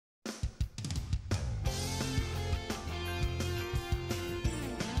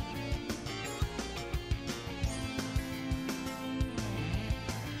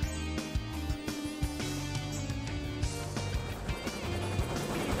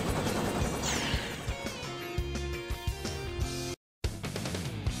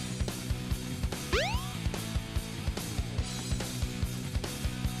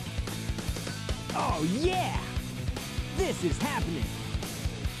Oh yeah! This is happening!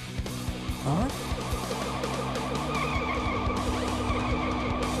 Huh?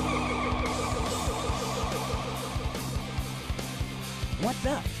 What's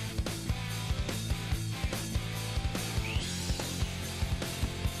up?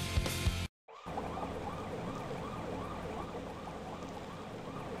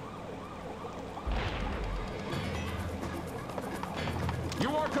 You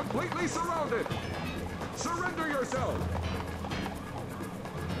are completely surrounded! Surrender yourself!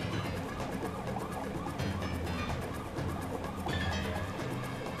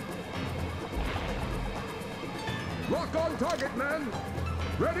 Lock on target, men!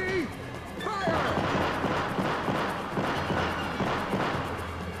 Ready? Fire!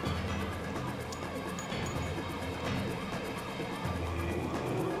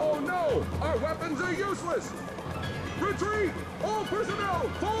 Oh no! Our weapons are useless! Retreat! All personnel,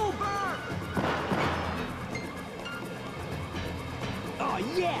 fall back! Oh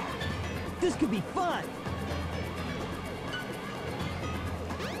yeah! This could be fun!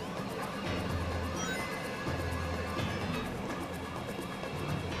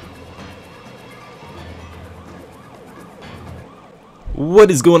 What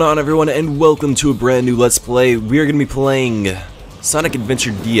is going on, everyone, and welcome to a brand new Let's Play. We are going to be playing Sonic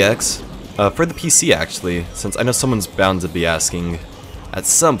Adventure DX for the PC, actually, since I know someone's bound to be asking at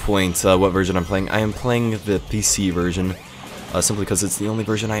some point what version I'm playing. I am playing the PC version, simply because it's the only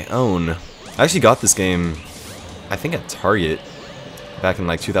version I own. I actually got this game, I think at Target, back in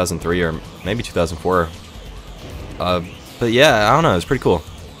like 2003 or maybe 2004. But yeah, I don't know, it's pretty cool.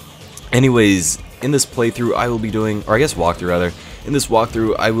 Anyways, in this playthrough I will be doing, or I guess walkthrough rather, in this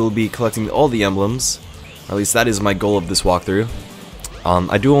walkthrough I will be collecting all the emblems, or at least that is my goal of this walkthrough.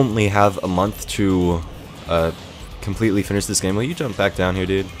 I do only have a month to completely finish this game. Will you jump back down here,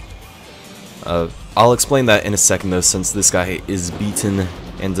 dude? I'll explain that in a second though, since this guy is beaten,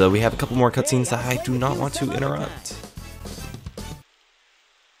 and we have a couple more cutscenes that I do not want to interrupt.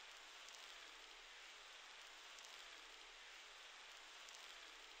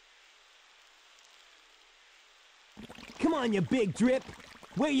 Come on, you big drip!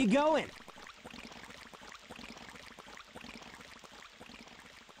 Where you going?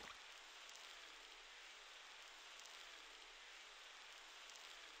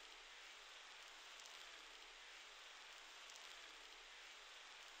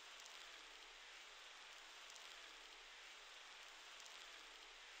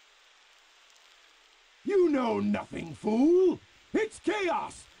 You know nothing, fool! It's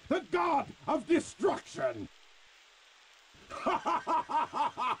Chaos, the god of destruction!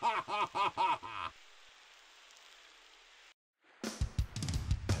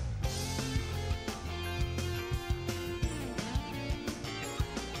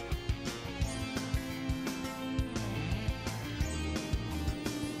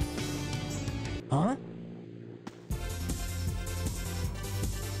 Huh?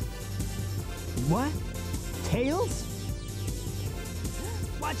 What? Tails?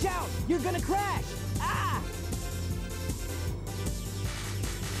 Watch out! You're gonna crash! Ah!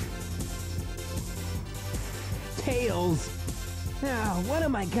 Tails! Now, what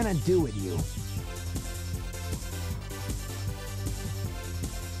am I gonna do with you?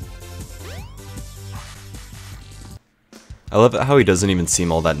 I love how he doesn't even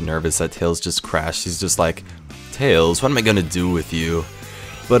seem all that nervous that Tails just crashed. He's just like, Tails, what am I gonna do with you?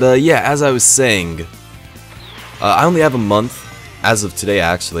 But yeah, as I was saying, I only have a month as of today,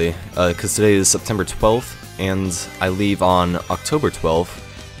 actually, because today is September 12th, and I leave on October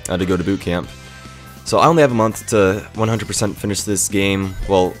 12th to go to boot camp. So I only have a month to 100% finish this game.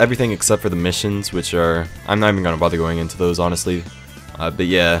 Well, everything except for the missions, which are, I'm not even gonna bother going into those, honestly. But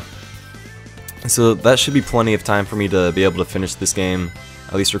yeah. So that should be plenty of time for me to be able to finish this game,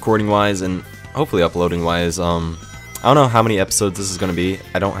 at least recording-wise, and hopefully uploading-wise. I don't know how many episodes this is going to be.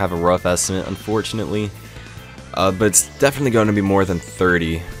 I don't have a rough estimate, unfortunately. But it's definitely going to be more than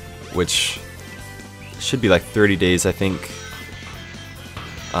 30, which should be like 30 days, I think,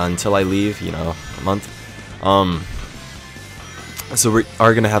 until I leave, you know, a month. So we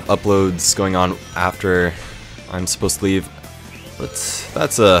are going to have uploads going on after I'm supposed to leave. But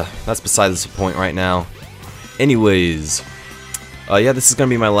that's besides the point right now. Anyways, yeah, this is gonna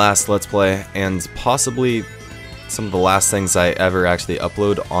be my last Let's Play, and possibly some of the last things I ever actually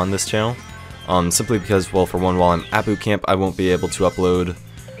upload on this channel. Simply because, well, for one, while I'm at boot camp, I won't be able to upload.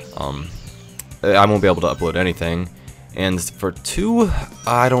 I won't be able to upload anything. And for two,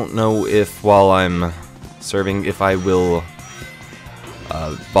 I don't know if while I'm serving, if I will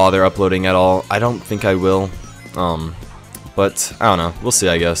bother uploading at all. I don't think I will. But I don't know. We'll see,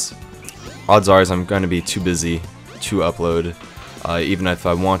 I guess. odds are I'm going to be too busy to upload, even if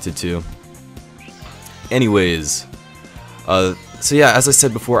I wanted to. Anyways, so yeah, as I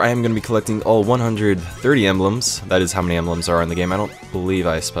said before, I am going to be collecting all 130 emblems. That is how many emblems are in the game. I don't believe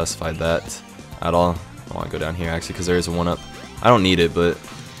I specified that at all. I want to go down here actually because there is a 1-up. I don't need it, but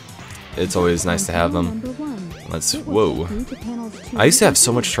it's always nice to have them. Let's, whoa. I used to have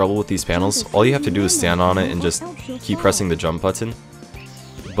so much trouble with these panels. All you have to do is stand on it and just keep pressing the jump button.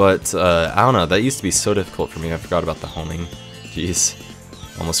 But, I don't know, that used to be so difficult for me. I forgot about the homing. Jeez.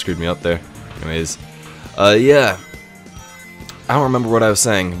 Almost screwed me up there. Anyways, yeah. I don't remember what I was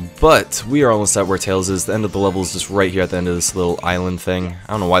saying, but we are almost at where Tails is. The end of the level is just right here at the end of this little island thing.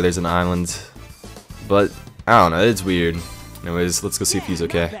 I don't know why there's an island, but I don't know, it's weird. Anyways, let's go see if he's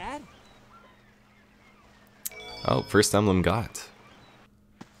okay. Oh, first emblem got.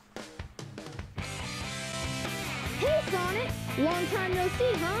 Hey, Sonic! Long time no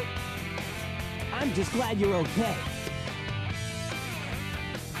see, huh? I'm just glad you're okay.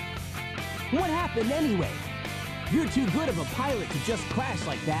 What happened anyway? You're too good of a pilot to just crash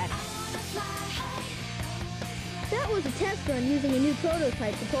like that. That was a test run using a new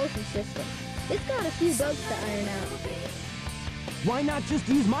prototype propulsion system. It's got a few bugs to iron out. Why not just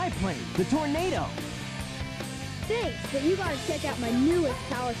use my plane, the Tornado? Thanks, but you gotta check out my newest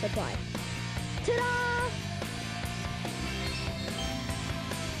power supply. Ta-da!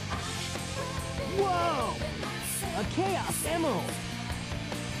 Whoa! A Chaos Emerald!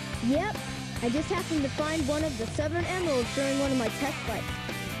 Yep, I just happened to find one of the 7 emeralds during one of my test flights.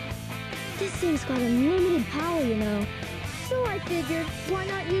 This thing's got unlimited power, you know. So I figured, why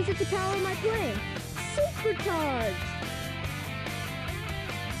not use it to power my plane? Supercharged!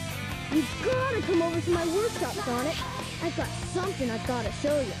 You've gotta come over to my workshop, Sonic. I've got something I've gotta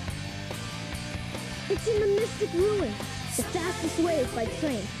show you. It's in the Mystic Ruins. The fastest way is by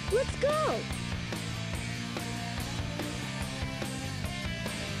train. Let's go!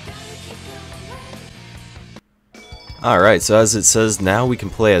 Alright, so as it says, now we can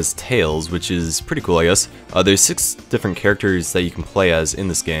play as Tails, which is pretty cool, I guess. There's 6 different characters that you can play as in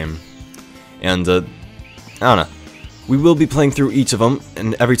this game. And, I don't know. We will be playing through each of them,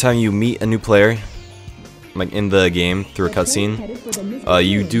 and every time you meet a new player, like in the game, through a cutscene,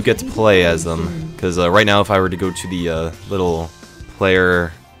 you do get to play as them. Because right now, if I were to go to the little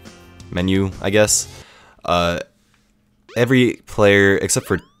player menu, I guess, every player, except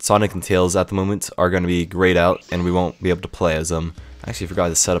for Sonic and Tails at the moment, are going to be grayed out, and we won't be able to play as them. I actually forgot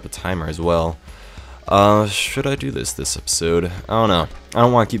to set up a timer as well. Should I do this episode? I don't know. I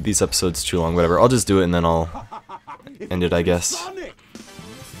don't want to keep these episodes too long, whatever. I'll just do it and then I'll end it, I guess.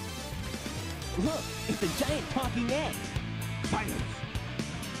 Look, it's a giant talking egg. Silence!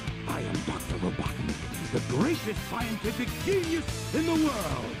 I am Dr. Robotnik, the greatest scientific genius in the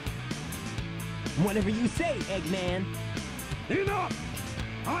world! Whatever you say, Eggman. Enough!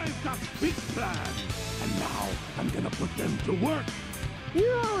 I've got big plans, and now I'm gonna put them to work.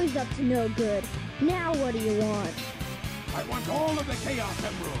 You're always up to no good. Now what do you want? I want all of the Chaos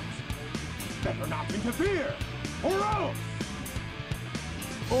Emeralds. Better not interfere, or else!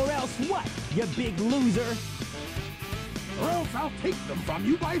 Or else what, you big loser? Or else I'll take them from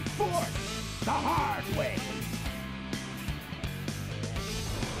you by force, the hard way.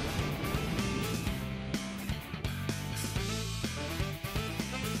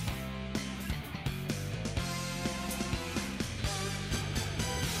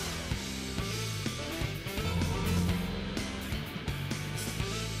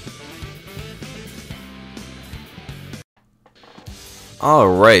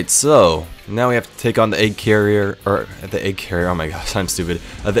 Alright, so now we have to take on the egg carrier, or the egg carrier, oh my gosh, I'm stupid,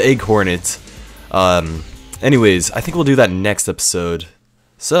 the egg hornet. Anyways, I think we'll do that next episode.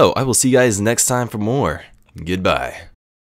 So, I will see you guys next time for more. Goodbye.